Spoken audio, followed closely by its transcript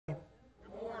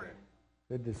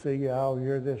Good to see you all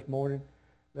here this morning.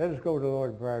 Let us go to the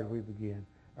Lord in prayer as we begin.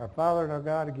 Our Father and our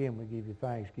God, again, we give you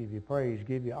thanks, give you praise,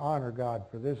 give you honor, God,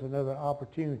 for this another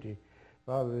opportunity,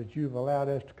 Father, that you've allowed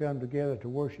us to come together to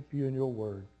worship you in your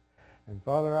word. And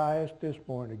Father, I ask this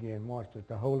morning again, once that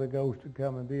the Holy Ghost would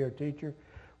come and be our teacher,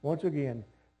 once again,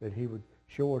 that he would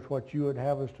show us what you would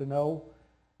have us to know.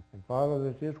 And Father,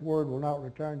 that this word will not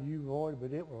return to you void,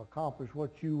 but it will accomplish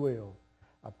what you will.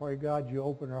 I pray, God, you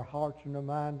open our hearts and our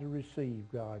mind to receive,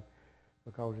 God,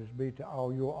 because it's be to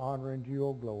all your honor and to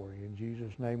your glory. In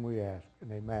Jesus' name we ask,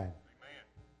 and amen. Amen.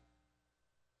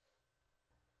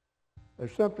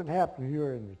 There's something happened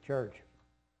here in the church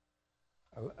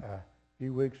a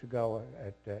few weeks ago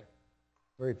that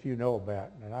very few know about,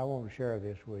 and I want to share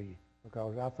this with you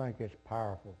because I think it's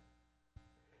powerful.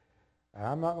 And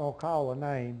I'm not going to call a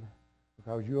name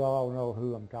because you all know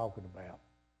who I'm talking about,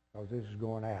 because this is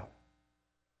going out.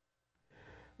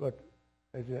 But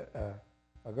there's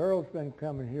a girl's been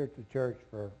coming here to church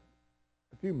for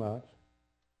a few months,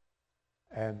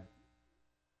 and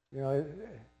you know,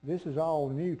 this is all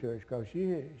new to her because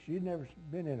she'd never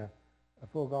been in a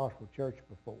full gospel church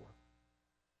before.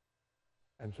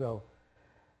 And so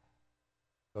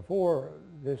before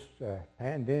this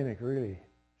pandemic really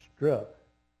struck,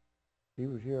 she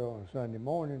was here on a Sunday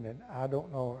morning, and I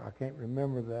don't know, I can't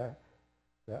remember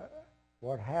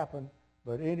what happened,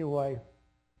 but anyway,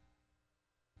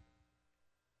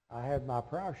 I had my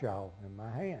prayer shawl in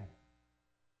my hand.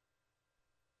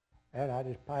 And I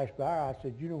just passed by her. I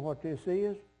said, you know what this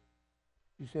is?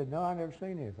 She said, no, I never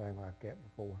seen anything like that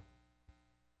before.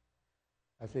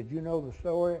 I said, you know the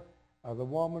story of the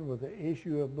woman with the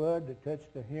issue of blood that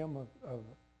touched the hem of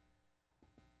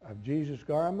Jesus'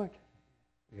 garment?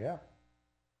 Yeah.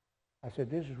 I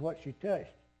said, this is what she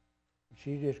touched.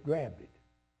 She just grabbed it.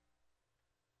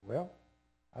 Well,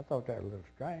 I thought that was a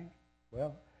little strange.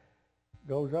 Well,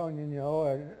 goes on, you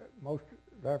know, most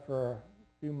there for a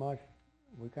few months,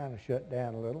 we kind of shut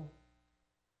down a little.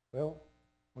 Well,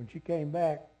 when she came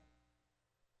back,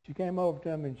 she came over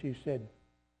to me and she said,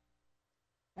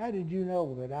 how did you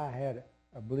know that I had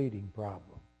a bleeding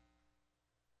problem?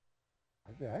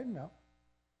 I said, I didn't know.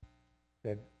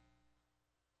 Said,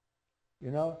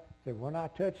 you know, said, when I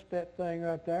touched that thing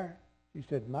right there, she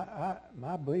said,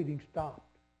 my bleeding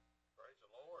stopped. Praise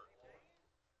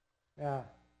the Lord. Now,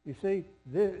 you see,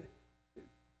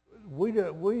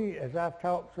 we, as I've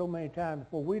talked so many times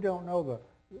before, we don't know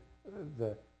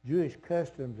the Jewish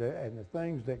customs and the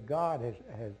things that God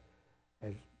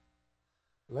has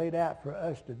laid out for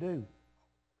us to do.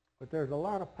 But there's a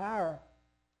lot of power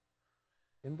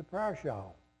in the prayer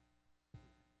shawl.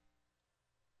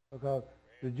 Because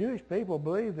the Jewish people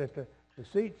believe that the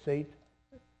seat,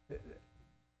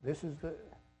 this is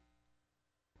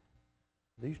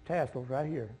these tassels right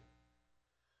here,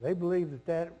 they believed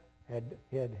that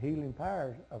had healing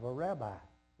powers of a rabbi.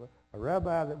 A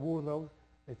rabbi that wore those,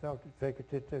 they thought that if they could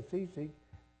touch the seat,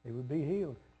 they would be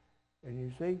healed. And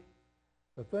you see,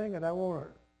 the thing that I want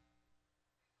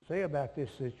to say about this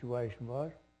situation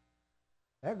was,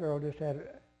 that girl just had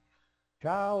a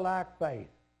childlike faith.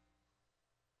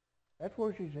 That's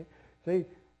what she said. See,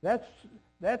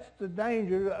 that's the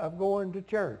danger of going to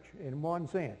church in one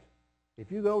sense. If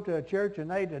you go to a church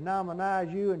and they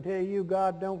denominize you and tell you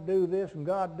God don't do this and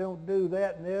God don't do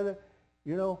that and the other,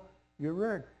 you know, you're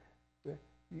ruined.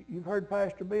 You've heard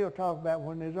Pastor Bill talk about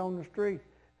when he's on the street.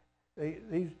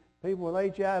 These people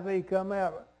with HIV come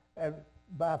out and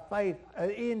by faith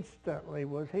instantly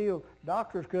was healed.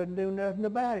 Doctors couldn't do nothing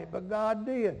about it, but God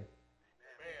did.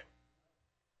 Amen.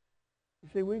 You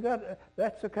see,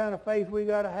 that's the kind of faith we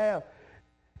got to have.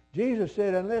 Jesus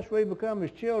said, unless we become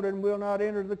his children, we'll not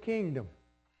enter the kingdom.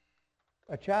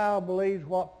 A child believes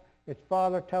what its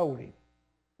father told him.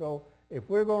 So if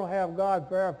we're going to have God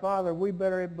for our Father, we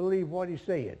better believe what he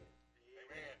said. Amen.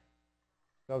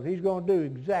 Because he's going to do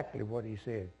exactly what he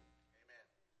said. Amen.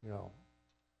 You know.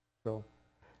 So,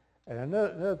 and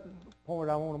another point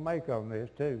I want to make on this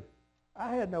too.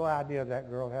 I had no idea that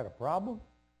girl had a problem.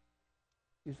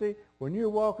 You see, when you're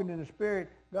walking in the Spirit,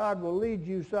 God will lead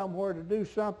you somewhere to do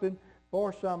something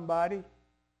for somebody,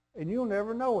 and you'll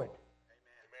never know it.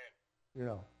 Amen. You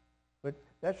know, but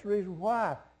that's the reason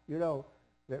why, you know,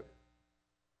 that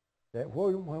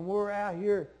when we're out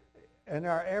here in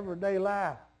our everyday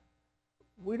life,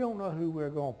 we don't know who we're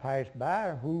going to pass by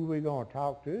or who we're going to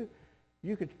talk to.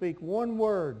 You could speak one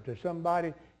word to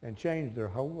somebody and change their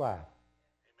whole life.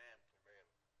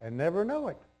 Amen. And never know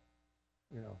it.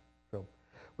 You know. So,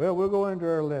 well, we'll go into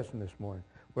our lesson this morning.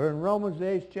 We're in Romans, the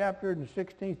 8th chapter, and the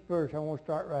 16th verse. I want to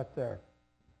start right there.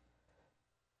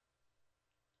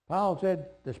 Paul said,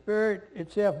 the Spirit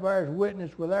itself bears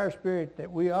witness with our spirit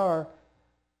that we are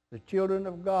the children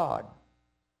of God.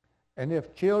 And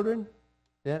if children,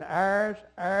 then heirs,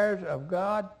 heirs of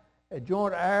God, and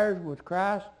joint heirs with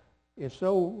Christ, if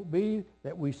so be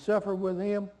that we suffer with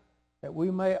him, that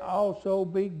we may also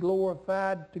be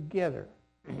glorified together.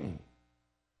 You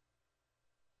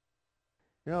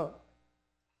know,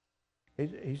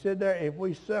 he said there, if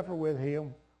we suffer with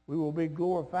him, we will be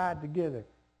glorified together.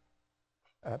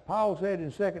 Paul said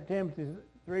in 2 Timothy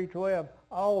 3:12,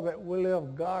 all that will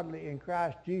live godly in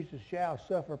Christ Jesus shall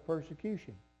suffer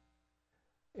persecution.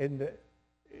 In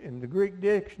the Greek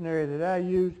dictionary that I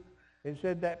use, it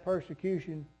said that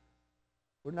persecution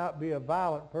would not be a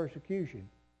violent persecution.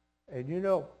 And you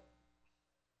know,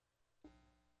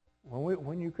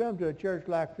 when you come to a church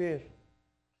like this,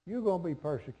 you're going to be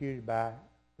persecuted by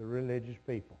the religious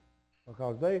people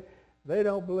because they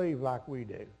don't believe like we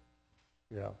do.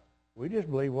 You know, we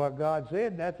just believe what God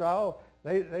said, and that's all.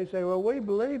 They say, well, we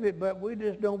believe it, but we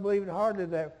just don't believe it hardly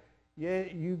that. Yeah,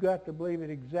 you got to believe it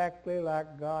exactly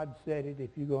like God said it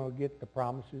if you're going to get the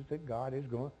promises that God has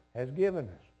given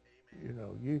us. Amen. You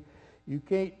know, you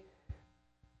can't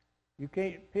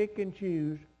pick and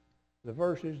choose the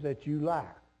verses that you like.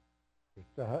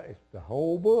 It's the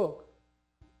whole book.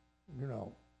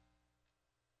 You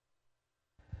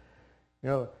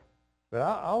know, but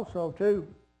I also too.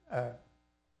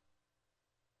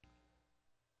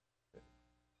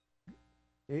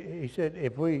 He said,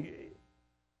 if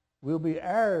we'll be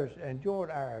heirs and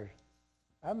joint heirs.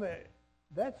 I mean,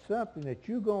 that's something that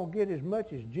you're going to get as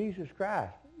much as Jesus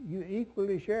Christ. You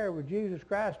equally share with Jesus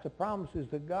Christ the promises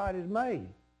that God has made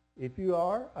if you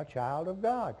are a child of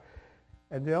God.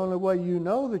 And the only way you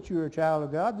know that you're a child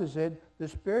of God, they said, the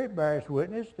Spirit bears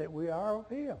witness that we are of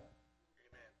him. Amen.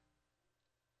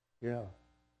 You know.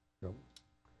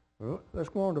 So, let's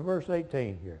go on to verse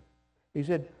 18 here. He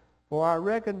said, for I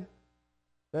reckon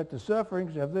that the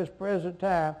sufferings of this present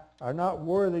time are not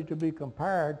worthy to be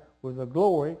compared with the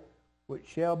glory which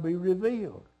shall be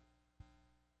revealed.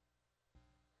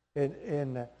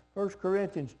 In 1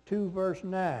 Corinthians 2, verse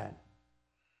 9,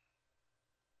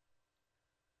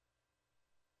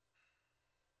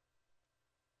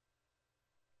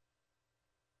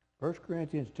 1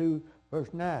 Corinthians 2,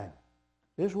 verse 9.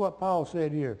 This is what Paul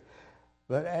said here.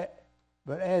 But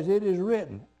as it is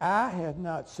written, eye hath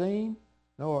not seen,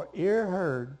 nor ear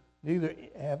heard, neither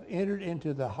have entered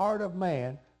into the heart of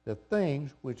man the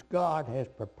things which God has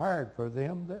prepared for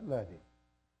them that love him.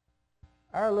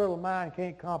 Our little mind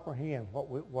can't comprehend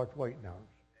what's waiting on us.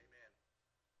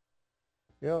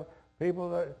 Amen. You know,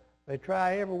 people, they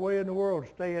try every way in the world to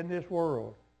stay in this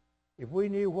world. If we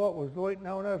knew what was waiting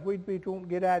on us, we'd be trying to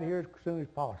get out of here as soon as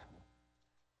possible.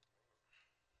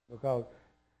 Because,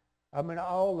 I mean,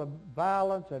 all the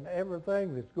violence and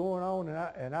everything that's going on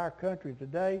in our country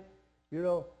today, you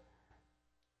know,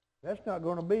 that's not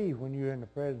going to be when you're in the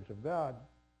presence of God.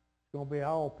 It's going to be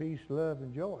all peace, love,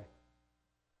 and joy.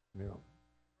 You know.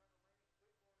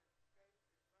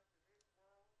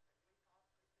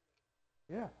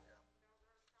 Yeah.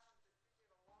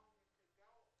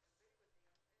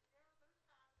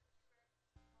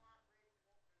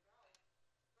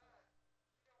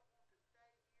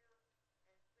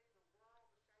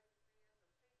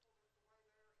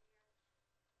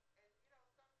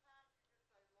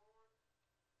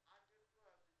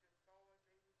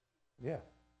 Yeah.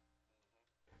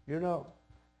 You know,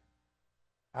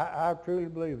 I truly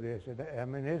believe this. And I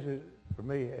mean, this is, for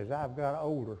me, as I've got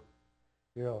older,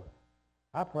 you know,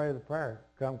 I pray the prayer,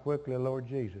 come quickly, Lord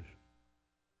Jesus.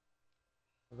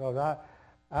 Because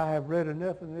I have read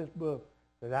enough in this book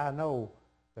that I know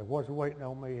that what's waiting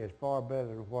on me is far better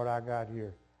than what I got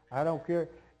here. I don't care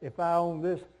if I own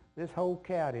this whole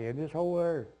county and this whole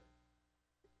earth.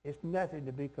 It's nothing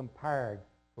to be compared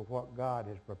for what God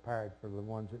has prepared for the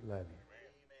ones that love him.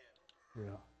 You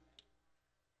know.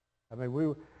 I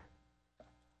mean,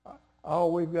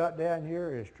 all we've got down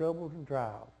here is troubles and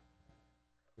trials.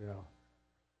 You know.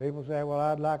 People say, well,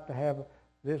 I'd like to have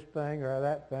this thing or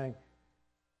that thing.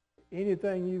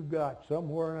 Anything you've got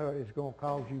somewhere or another is going to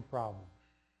cause you problems.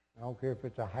 I don't care if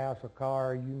it's a house, a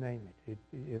car, you name it.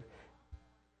 It's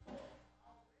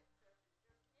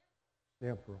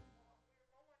temporal.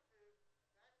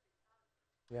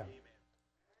 Yeah.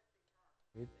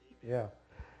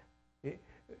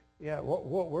 What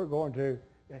we're going to,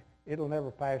 it'll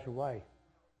never pass away.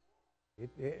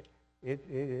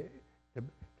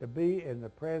 To be in the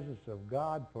presence of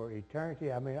God for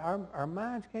eternity. I mean, our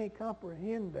minds can't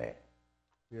comprehend that,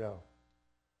 you know.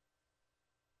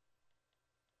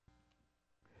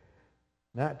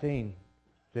 19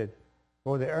 said,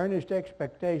 For the earnest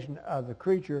expectation of the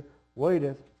creature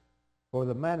waiteth for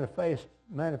the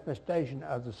manifestation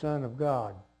of the Son of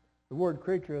God. The word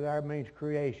creature there means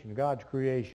creation, God's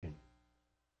creation.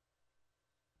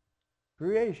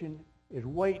 Creation is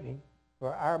waiting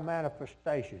for our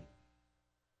manifestation.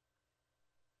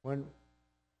 When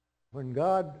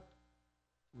God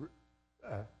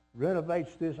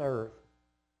renovates this earth,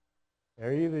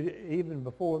 or even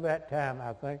before that time,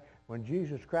 I think, when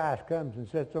Jesus Christ comes and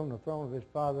sits on the throne of his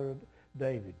father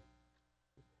David,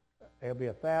 there'll be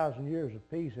 1,000 years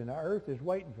of peace, and the earth is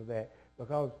waiting for that,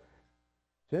 because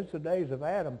since the days of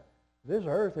Adam, this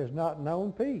earth has not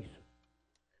known peace.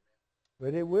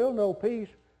 But it will know peace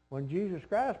when Jesus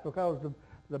Christ, because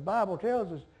the Bible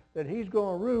tells us that he's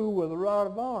going to rule with a rod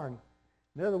of iron.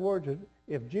 In other words,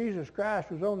 if Jesus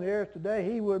Christ was on the earth today,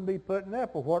 he wouldn't be putting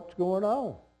up with what's going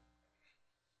on.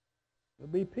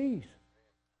 There'll be peace,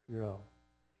 you know.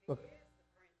 But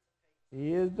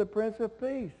he is the Prince of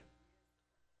Peace,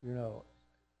 you know.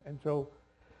 And so,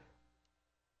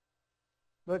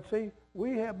 but see,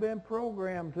 we have been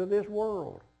programmed to this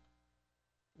world.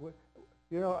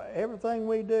 You know, everything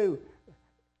we do,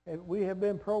 we have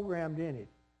been programmed in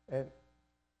it.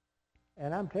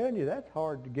 And I'm telling you, that's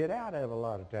hard to get out of a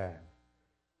lot of times.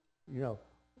 You know,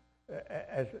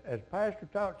 as Pastor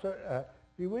taught a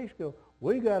few weeks ago,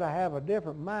 we got to have a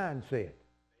different mindset.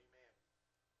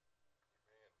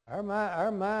 Amen.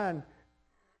 Our mind,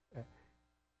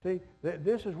 see,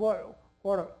 this is what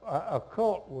a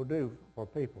cult will do for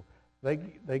people.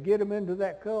 They get them into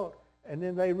that cult, and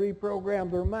then they reprogram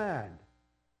their mind.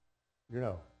 You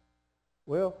know,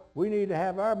 well, we need to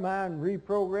have our mind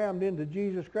reprogrammed into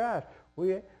Jesus Christ.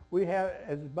 We have,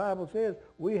 as the Bible says,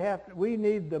 we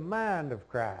need the mind of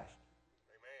Christ.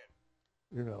 Amen.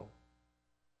 You know.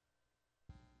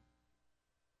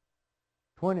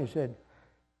 20 said,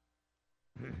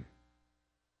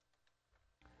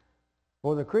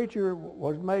 for the creature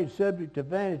was made subject to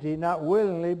vanity, not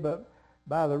willingly, but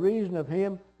by the reason of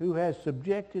him who has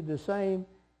subjected the same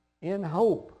in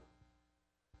hope.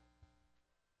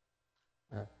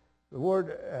 The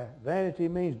word vanity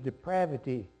means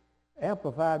depravity.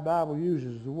 Amplified Bible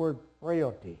uses the word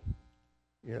frailty,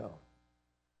 you know.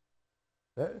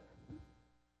 But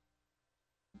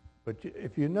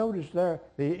if you notice there,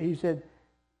 he said,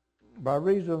 by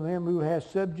reason of him who has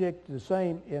subjected the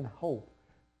same in hope.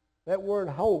 That word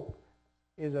hope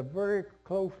is a very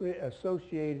closely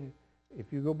associated,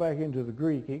 if you go back into the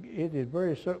Greek, it is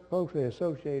very closely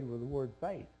associated with the word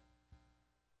faith.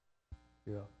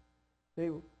 You know. See,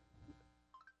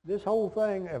 this whole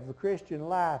thing of the Christian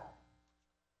life,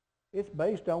 it's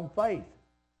based on faith.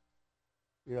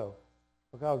 You know,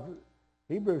 because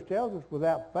Hebrews tells us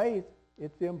without faith,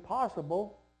 it's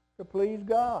impossible to please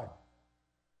God.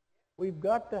 We've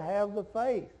got to have the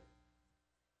faith.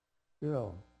 You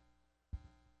know.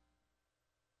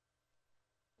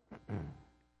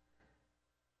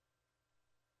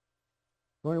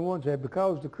 21 said,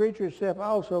 because the creature itself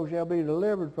also shall be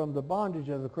delivered from the bondage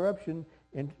of the corruption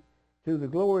into the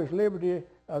glorious liberty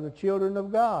of the children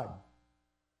of God.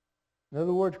 In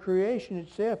other words, creation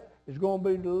itself is going to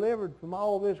be delivered from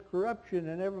all this corruption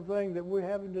and everything that we're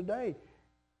having today.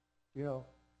 You know,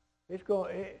 it's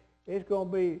going to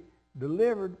be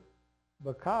delivered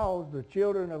because the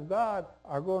children of God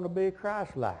are going to be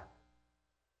Christ-like.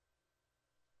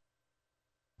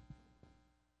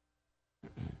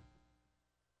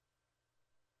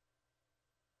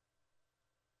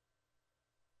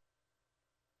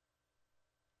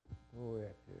 Oh,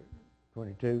 yeah,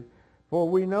 22. For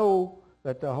we know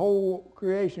that the whole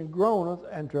creation groaneth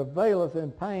and travaileth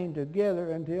in pain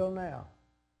together until now.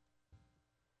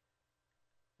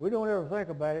 We don't ever think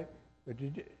about it, but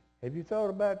have you thought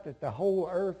about that the whole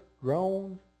earth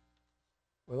groans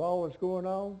with all that's going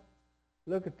on?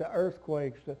 Look at the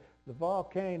earthquakes, the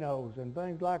volcanoes and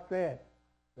things like that.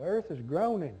 The earth is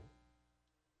groaning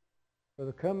for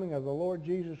the coming of the Lord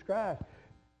Jesus Christ.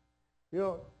 You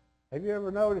know, have you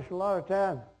ever noticed a lot of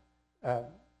times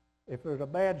if there's a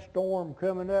bad storm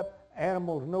coming up,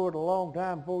 animals know it a long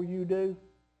time before you do?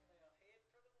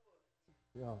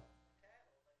 Yeah.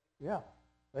 Yeah.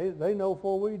 They know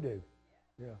before we do.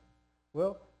 Yeah.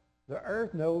 Well, the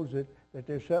earth knows that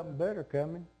there's something better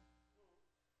coming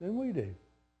than we do.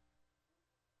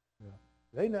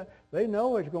 Yeah. They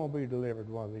know it's going to be delivered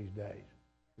one of these days.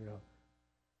 You know,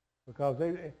 because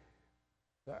the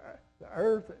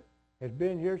earth has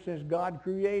been here since God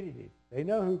created it. They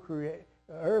know who created.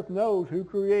 The earth knows who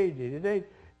created it.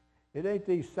 It ain't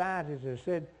these scientists that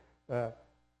said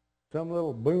some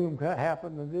little boom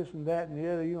happened and this and that and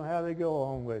the other. You know how they go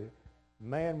on with it.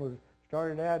 Man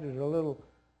started out as a little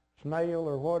snail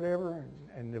or whatever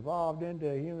and evolved into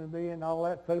a human being, all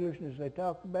that foolishness they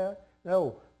talked about.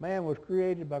 No, man was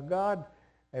created by God,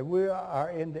 and we are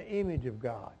in the image of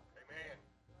God.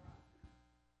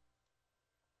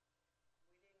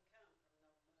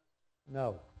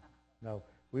 Amen. No.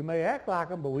 We may act like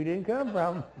them, but we didn't come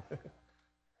from them.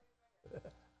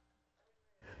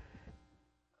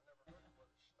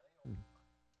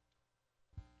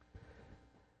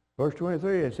 Verse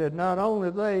 23, it said, not only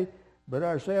they, but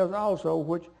ourselves also,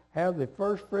 which have the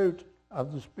first fruits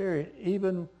of the Spirit,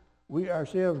 even we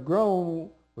ourselves grown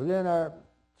within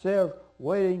ourselves,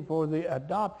 waiting for the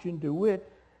adoption, to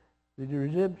wit, the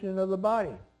redemption of the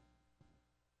body.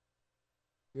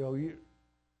 We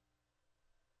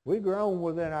groan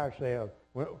within ourselves.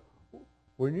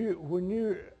 When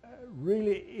you're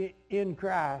really in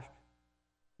Christ,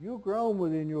 you'll groan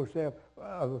within yourself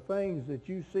of the things that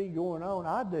you see going on.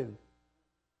 I do.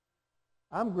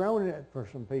 I'm groaning for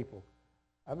some people.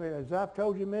 I mean, as I've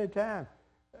told you many times,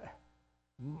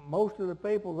 most of the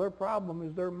people, their problem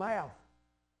is their mouth.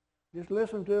 Just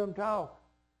listen to them talk.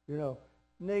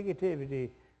 Negativity.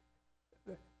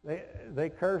 They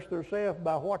curse themselves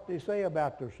by what they say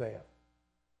about themselves.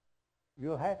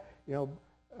 You'll have,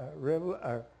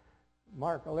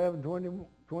 Mark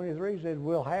 11:23 says,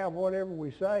 we'll have whatever we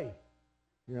say.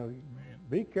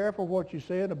 Be careful what you're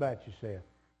saying about yourself.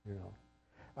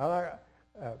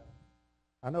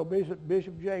 I know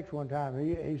Bishop Jakes one time,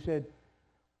 he said,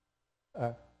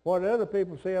 what other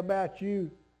people say about you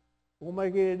won't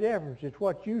make any difference. It's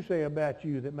what you say about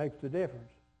you that makes the difference.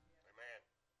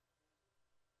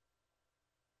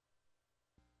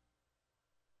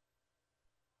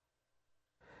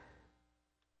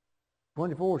 Amen.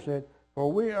 24 said,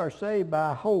 for we are saved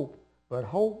by hope, but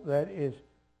hope that is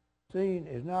seen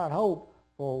is not hope.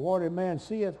 For what a man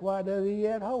seeth, why does he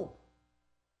yet hope?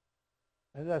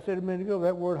 As I said a minute ago,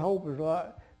 that word hope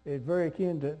is very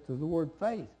akin to the word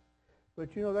faith. But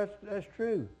that's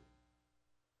true.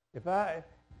 If I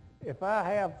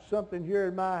have something here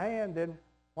in my hand, then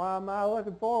why am I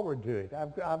looking forward to it?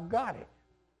 I've got it.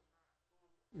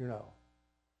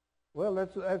 Well,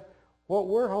 that's what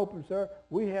we're hoping, sir.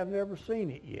 We have never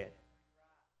seen it yet,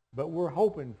 but we're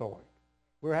hoping for it.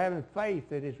 We're having faith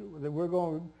that we're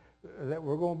going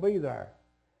to be there,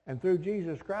 and through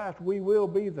Jesus Christ, we will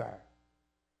be there.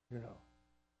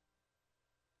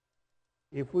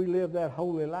 If we live that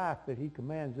holy life that He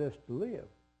commands us to live.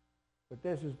 But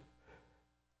this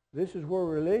is where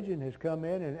religion has come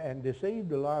in and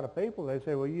deceived a lot of people. They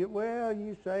say,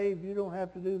 you saved, you don't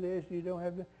have to do this, you don't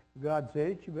have to. God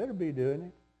said it, you better be doing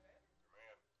it.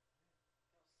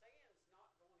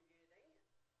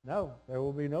 No, there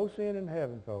will be no sin in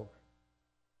heaven, folks.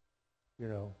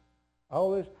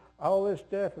 All this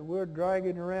stuff that we're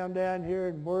dragging around down here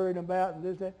and worrying about and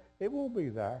this, that, it won't be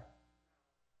there.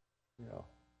 We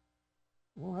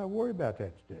won't have to worry about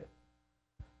that stuff.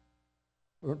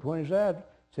 Verse 27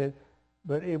 said,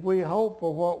 but if we hope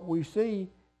for what we see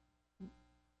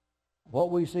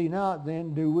not,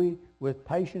 then do we with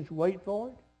patience wait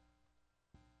for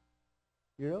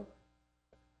it?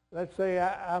 Let's say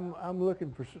I'm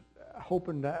looking for,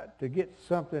 hoping to get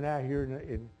something out here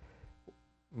in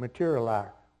material,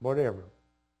 whatever.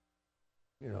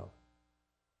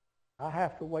 I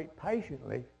have to wait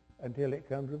patiently until it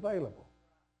comes available.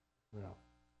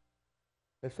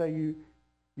 Let's say you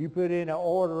put in an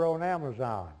order on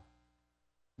Amazon.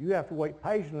 You have to wait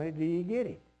patiently till you get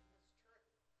it.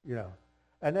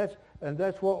 And that's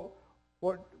what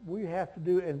we have to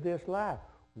do in this life.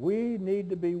 We need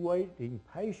to be waiting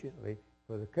patiently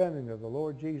for the coming of the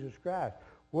Lord Jesus Christ.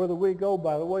 Whether we go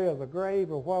by the way of the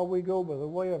grave or while we go by the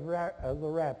way of the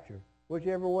rapture,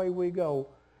 whichever way we go,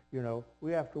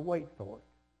 we have to wait for it.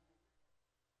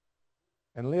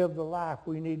 And live the life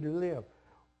we need to live.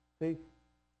 See,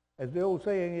 as the old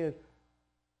saying is,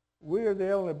 we're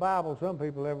the only Bible some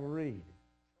people ever read.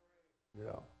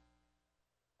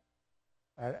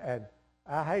 And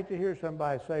I hate to hear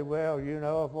somebody say, well,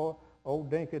 if old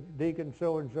deacon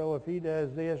so-and-so, if he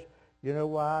does this,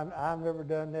 I've never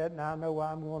done that, and I know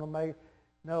I'm going to make.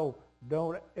 No,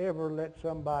 don't ever let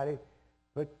somebody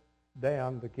put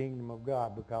down the kingdom of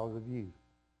God because of you.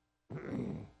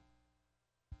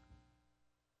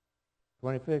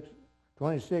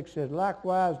 26 says,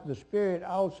 likewise the Spirit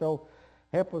also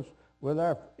help us with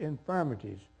our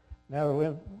infirmities.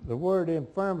 Now the word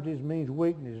infirmities means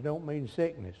weakness, don't mean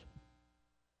sickness.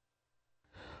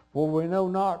 For we know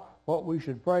not what we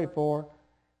should pray for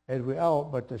as we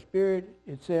ought, but the Spirit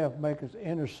itself maketh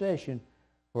intercession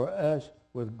for us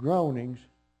with groanings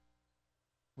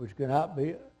which cannot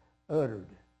be uttered.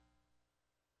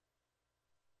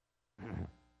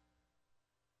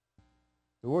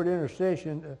 The word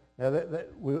intercession,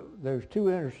 there's two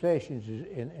intercessions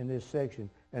in this section,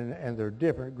 and they're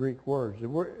different Greek words. The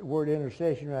word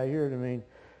intercession right here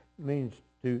means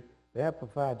to, the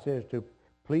Amplified says, to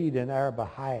plead in our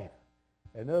behalf.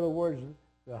 In other words,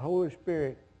 the Holy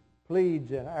Spirit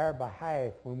pleads in our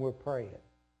behalf when we're praying.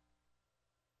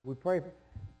 We pray for,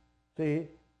 see,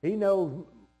 He knows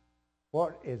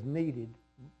what is needed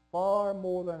far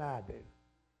more than I do.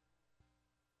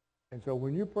 And so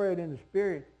when you're praying in the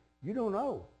Spirit, you don't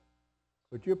know.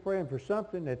 But you're praying for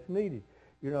something that's needed.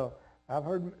 You know, I've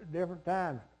heard different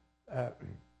times that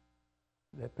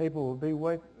people will be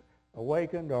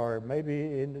awakened, or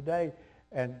maybe in the day,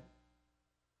 and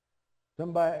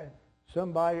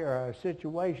somebody or a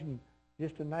situation,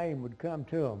 just a name would come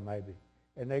to them maybe,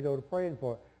 and they go to praying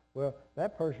for it. Well,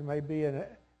 that person may be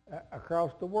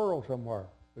across the world somewhere,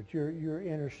 but you're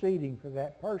interceding for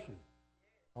that person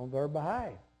on their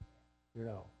behalf. You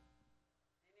know.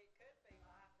 And it could be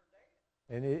life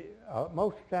or death. And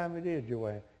most of the time it is,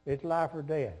 Joanne. It's life or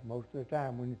death most of the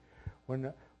time.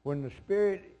 When the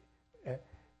Spirit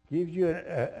gives you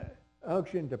an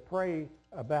unction to pray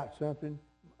about something,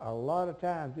 a lot of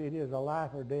times it is a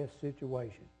life or death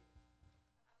situation.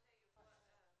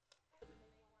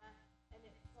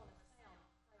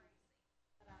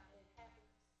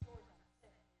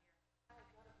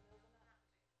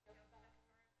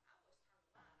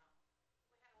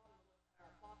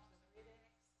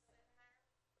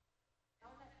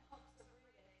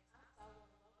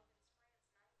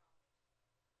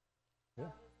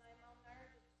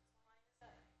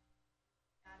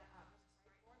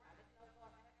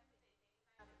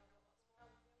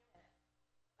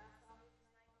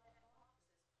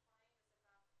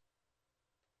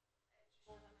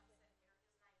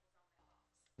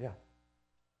 Yeah.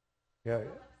 Yeah.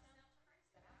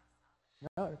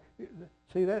 No,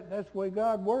 see, that's the way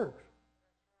God works.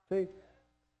 See,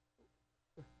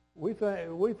 we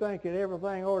think that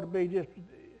everything ought to be just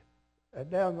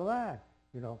down the line.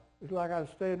 You know, it's like I was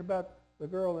saying about the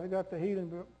girl that got the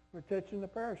healing for touching the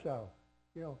parasol.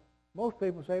 You know, most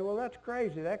people say, "Well, that's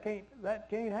crazy. That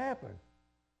can't happen."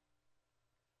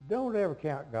 Don't ever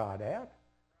count God out.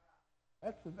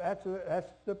 That's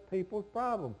the people's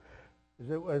problem.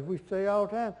 As we say all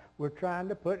the time, we're trying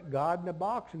to put God in a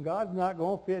box, and God's not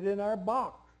going to fit in our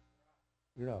box.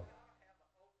 You know.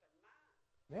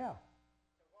 Yeah.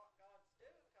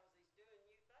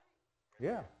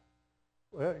 Yeah.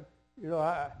 Well, you know,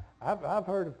 I've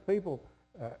heard of people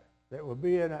that will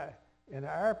be in an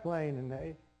airplane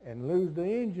and lose the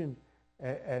engine,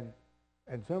 and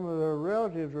some of their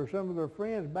relatives or some of their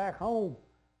friends back home,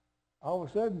 all of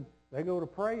a sudden they go to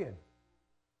praying.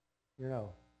 You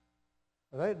know.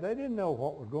 They didn't know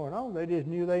what was going on. They just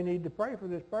knew they needed to pray for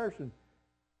this person.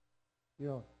 You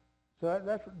know, so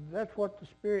that's what the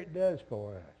Spirit does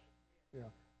for us. You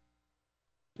know,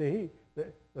 see,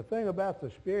 the thing about the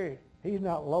Spirit, He's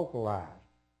not localized.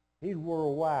 He's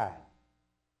worldwide.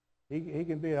 He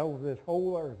can be over this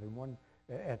whole earth in one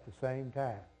at the same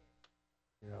time.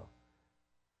 You know,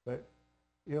 but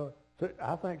you know, so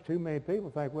I think too many people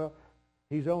think, well,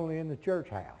 He's only in the church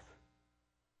house.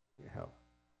 You know,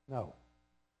 no.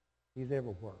 He's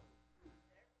everywhere.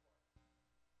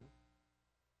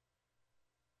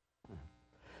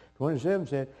 27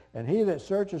 said, "And He that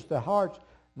searcheth the hearts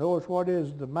knoweth what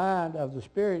is the mind of the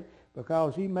Spirit,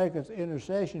 because He maketh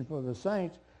intercession for the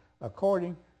saints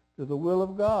according to the will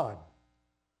of God."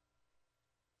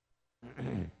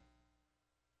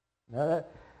 Now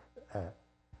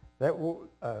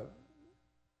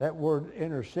that word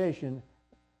intercession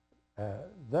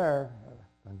there,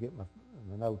 I'll get my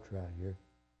notes right here.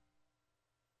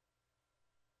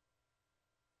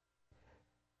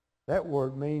 That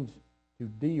word means to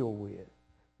deal with.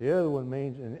 The other one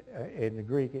means, in the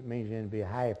Greek, it means in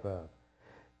behalf of.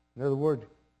 In other words,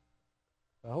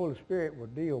 the Holy Spirit will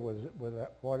deal with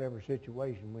whatever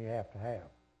situation we have to have.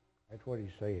 That's what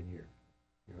He's saying here.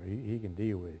 You know, he can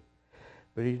deal with it.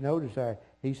 But He's noticed that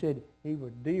He said He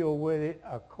would deal with it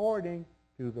according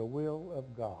to the will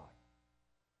of God.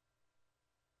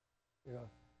 You know,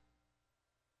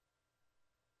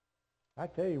 I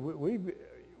tell you,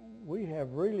 we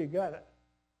have really got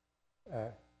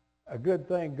a good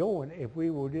thing going if we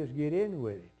will just get in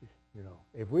with it. You know,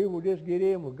 if we will just get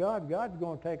in with God, God's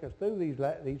going to take us through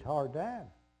these hard times.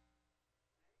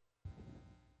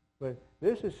 But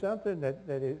this is something that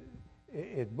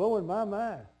it's blowing my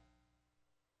mind.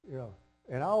 You know,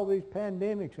 and all these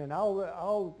pandemics and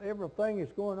everything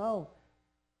that's going on.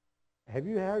 Have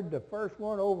you heard the first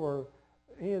one over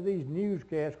any of these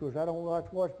newscasts? Because I don't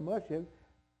watch much of it.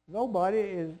 Nobody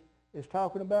is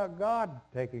talking about God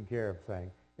taking care of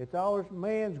things. It's always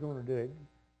man's going to do it,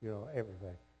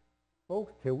 everything.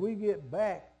 Folks, till we get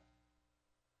back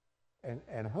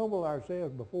and humble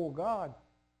ourselves before God,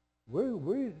 we're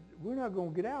not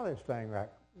going to get out of this thing right.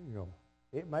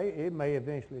 It may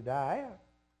eventually die out,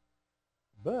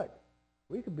 but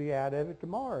we could be out of it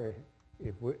tomorrow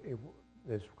if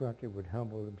this country would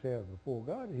humble themselves before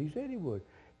God. He said he would.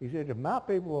 He said, if my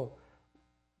people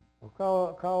will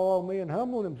call on me and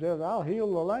humble themselves, I'll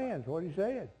heal the land. That's what he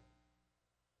said.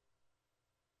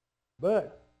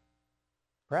 But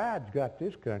pride's got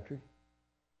this country.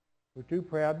 We're too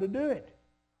proud to do it.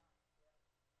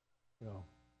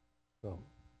 So.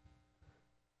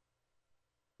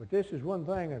 But this is one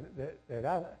thing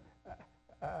that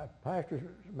pastor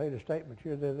made a statement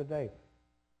here the other day.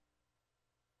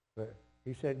 But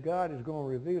he said God is going to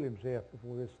reveal himself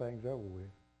before this thing's over with.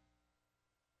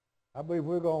 I believe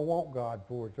we're going to want God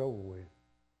before it's over with.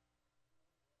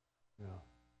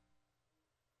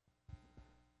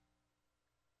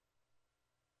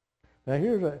 Now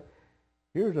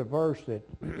here's a verse that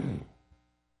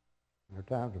our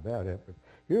time's about it, but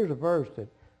here's a verse that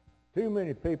too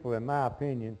many people, in my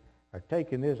opinion, are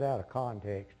taking this out of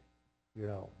context,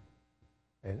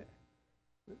 And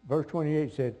verse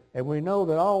 28 said, and we know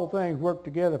that all things work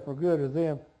together for good of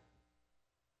them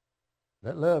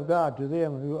that love God, to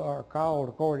them who are called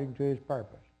according to his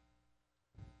purpose.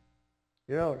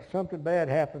 If something bad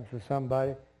happens to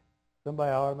somebody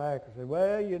automatically says,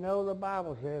 well, the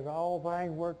Bible says all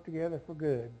things work together for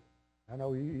good. I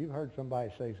know you've heard somebody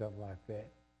say something like that.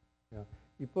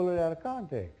 You pull it out of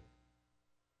context.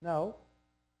 No,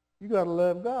 you got to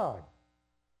love God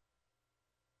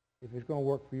if it's going to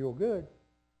work for your good.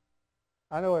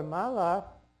 I know in my life,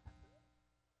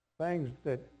 things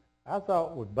that I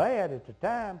thought was bad at the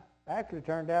time actually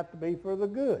turned out to be for the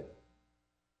good.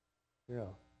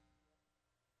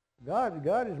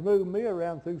 God has moved me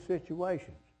around through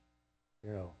situations.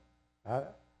 I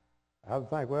would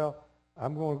think, well,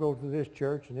 I'm going to go to this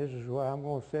church and this is where I'm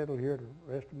going to settle here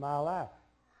the rest of my life.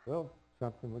 Well,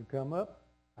 something would come up,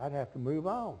 I'd have to move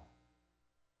on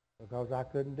because I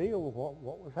couldn't deal with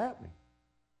what was happening.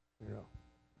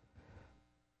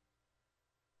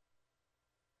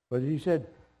 But he said,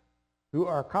 who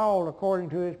are called according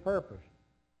to his purpose.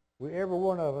 Every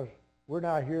one of us, we're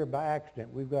not here by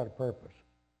accident. We've got a purpose.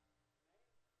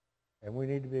 And we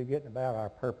need to be getting about our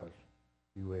purpose,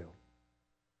 if you will.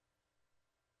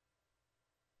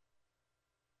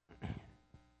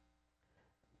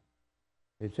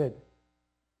 It said,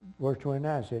 verse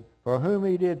 29 said, for whom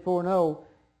he did foreknow,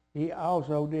 he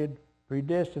also did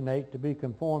predestinate to be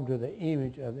conformed to the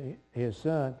image of his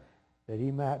Son, that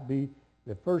he might be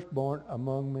the firstborn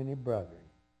among many brethren.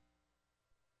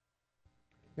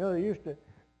 There used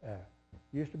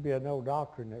to be an old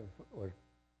doctrine that was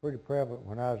pretty prevalent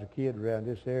when I was a kid around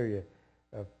this area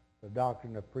of the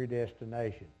doctrine of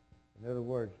predestination. In other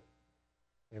words,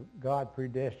 if God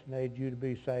predestinated you to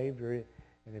be saved,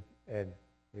 and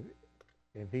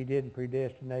if he didn't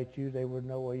predestinate you, there was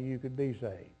no way you could be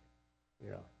saved.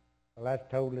 Well, that's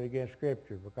totally against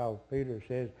Scripture because Peter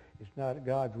says it's not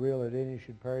God's will that any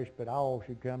should perish, but all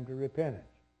should come to repentance.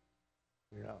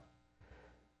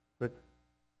 But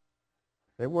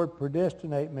that word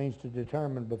predestinate means to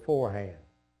determine beforehand.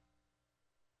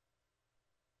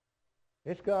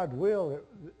 It's God's will that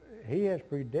he has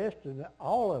predestined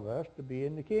all of us to be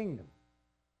in the kingdom.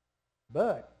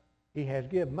 But he has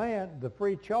given man the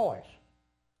free choice.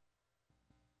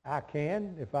 I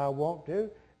can if I want to,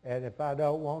 and if I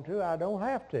don't want to, I don't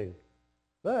have to.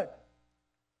 But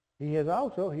he has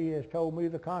told me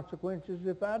the consequences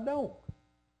if I don't.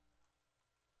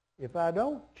 If I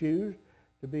don't choose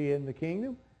to be in the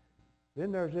kingdom,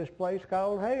 then there's this place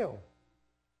called hell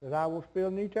that I will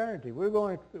spend eternity. We're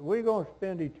going to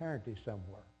spend eternity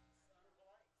somewhere.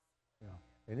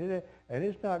 And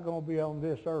it's not going to be on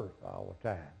this earth all the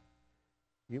time.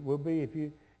 It will be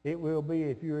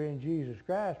if you're in Jesus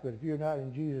Christ, but if you're not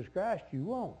in Jesus Christ, you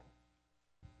won't.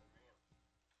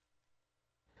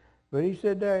 But he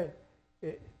said there,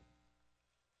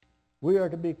 we are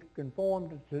to be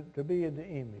conformed to be in the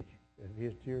image of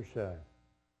his dear Son.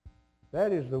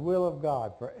 That is the will of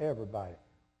God for everybody.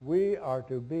 We are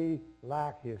to be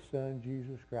like his Son,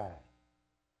 Jesus Christ.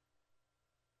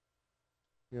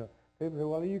 People say,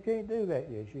 well, you can't do that.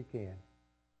 Yes, you can.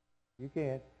 You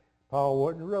can. Paul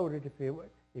wouldn't have wrote it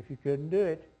if you couldn't do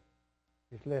it.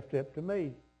 It's left up to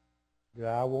me. Do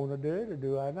I want to do it or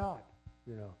do I not?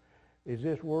 Is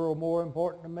this world more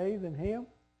important to me than him?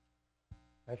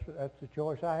 That's the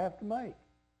choice I have to make.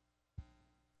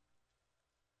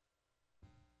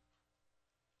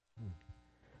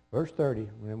 Verse 30,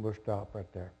 and then we'll stop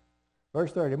right there.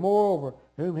 Verse 30, moreover,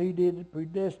 whom he did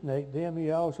predestinate, them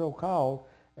he also called,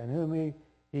 and whom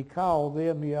he called,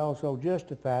 them he also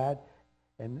justified,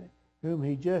 and whom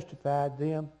he justified,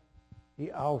 them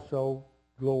he also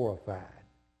glorified.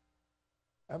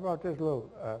 I brought this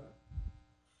little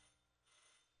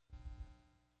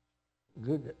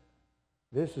good.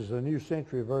 This is a New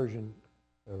Century Version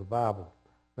of the Bible.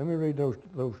 Let me read those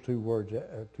two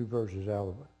verses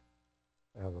out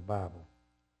of the Bible.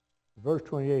 Verse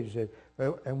 28, it says,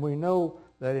 and we know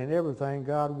that in everything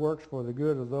God works for the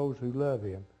good of those who love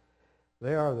him.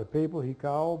 They are the people he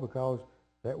called because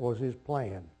that was his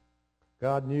plan.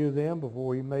 God knew them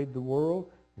before he made the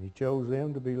world, and he chose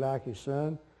them to be like his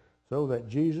son, so that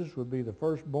Jesus would be the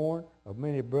firstborn of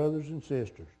many brothers and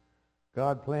sisters.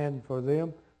 God planned for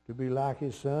them to be like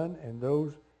his son, and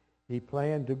those he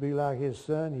planned to be like his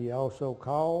son, he also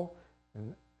called,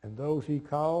 and those he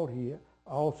called, he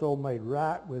also made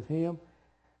right with him,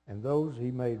 and those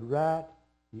he made right,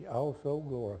 he also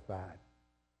glorified.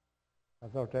 I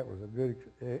thought that was a good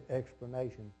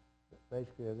explanation,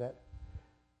 basically, of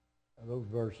those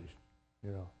verses,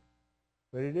 you know.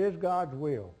 But it is God's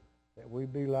will that we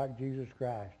be like Jesus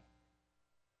Christ.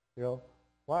 You know,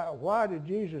 why did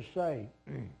Jesus say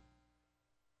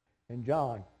in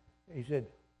John, he said,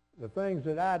 the things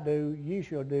that I do, ye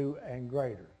shall do, and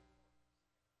greater.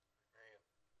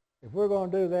 If we're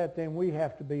going to do that, then we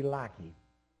have to be like him.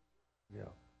 You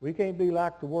know, we can't be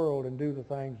like the world and do the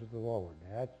things of the Lord.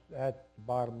 That's the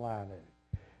bottom line of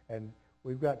it. And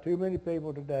we've got too many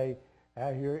people today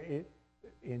out here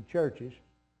in churches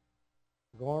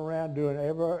going around doing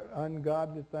every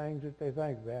ungodly things that they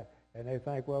think about, and they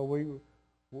think, well,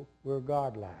 we're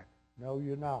godlike. No,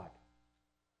 you're not.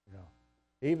 You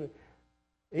know,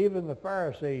 even the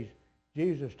Pharisees,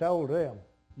 Jesus told them,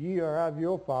 ye are of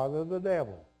your father the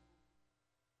devil.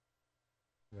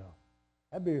 You know,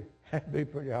 that'd be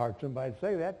pretty hard for somebody to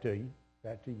say that to you,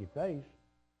 that to your face.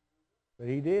 But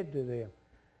he did to them.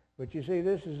 But you see,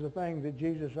 this is the thing that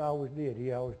Jesus always did.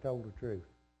 He always told the truth.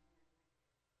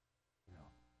 You know,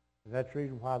 and that's the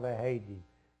reason why they hate him.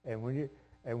 And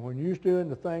when you're doing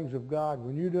the things of God,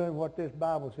 when you're doing what this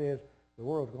Bible says, the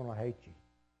world's going to hate you.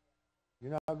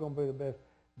 You're not going to be the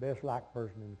best liked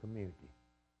person in the community.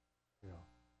 You know.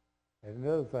 And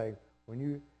another thing, when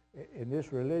you in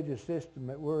this religious system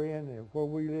that we're in and where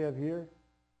we live here,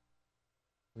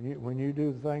 when you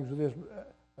do the things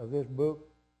of this book,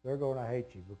 they're going to hate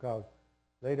you because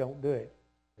they don't do it.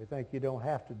 They think you don't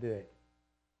have to do it.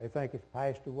 They think it's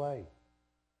passed away.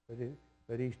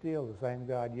 But he's still the same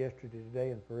God yesterday, today,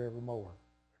 and forevermore.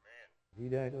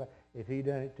 Amen. If he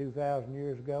done it 2,000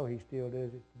 years ago, he still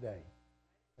does it today.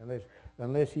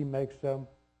 Unless he makes some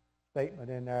statement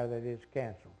in there that it's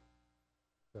canceled.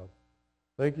 So,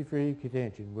 thank you for your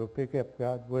attention. We'll pick up,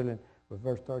 God willing, with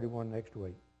verse 31 next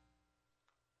week.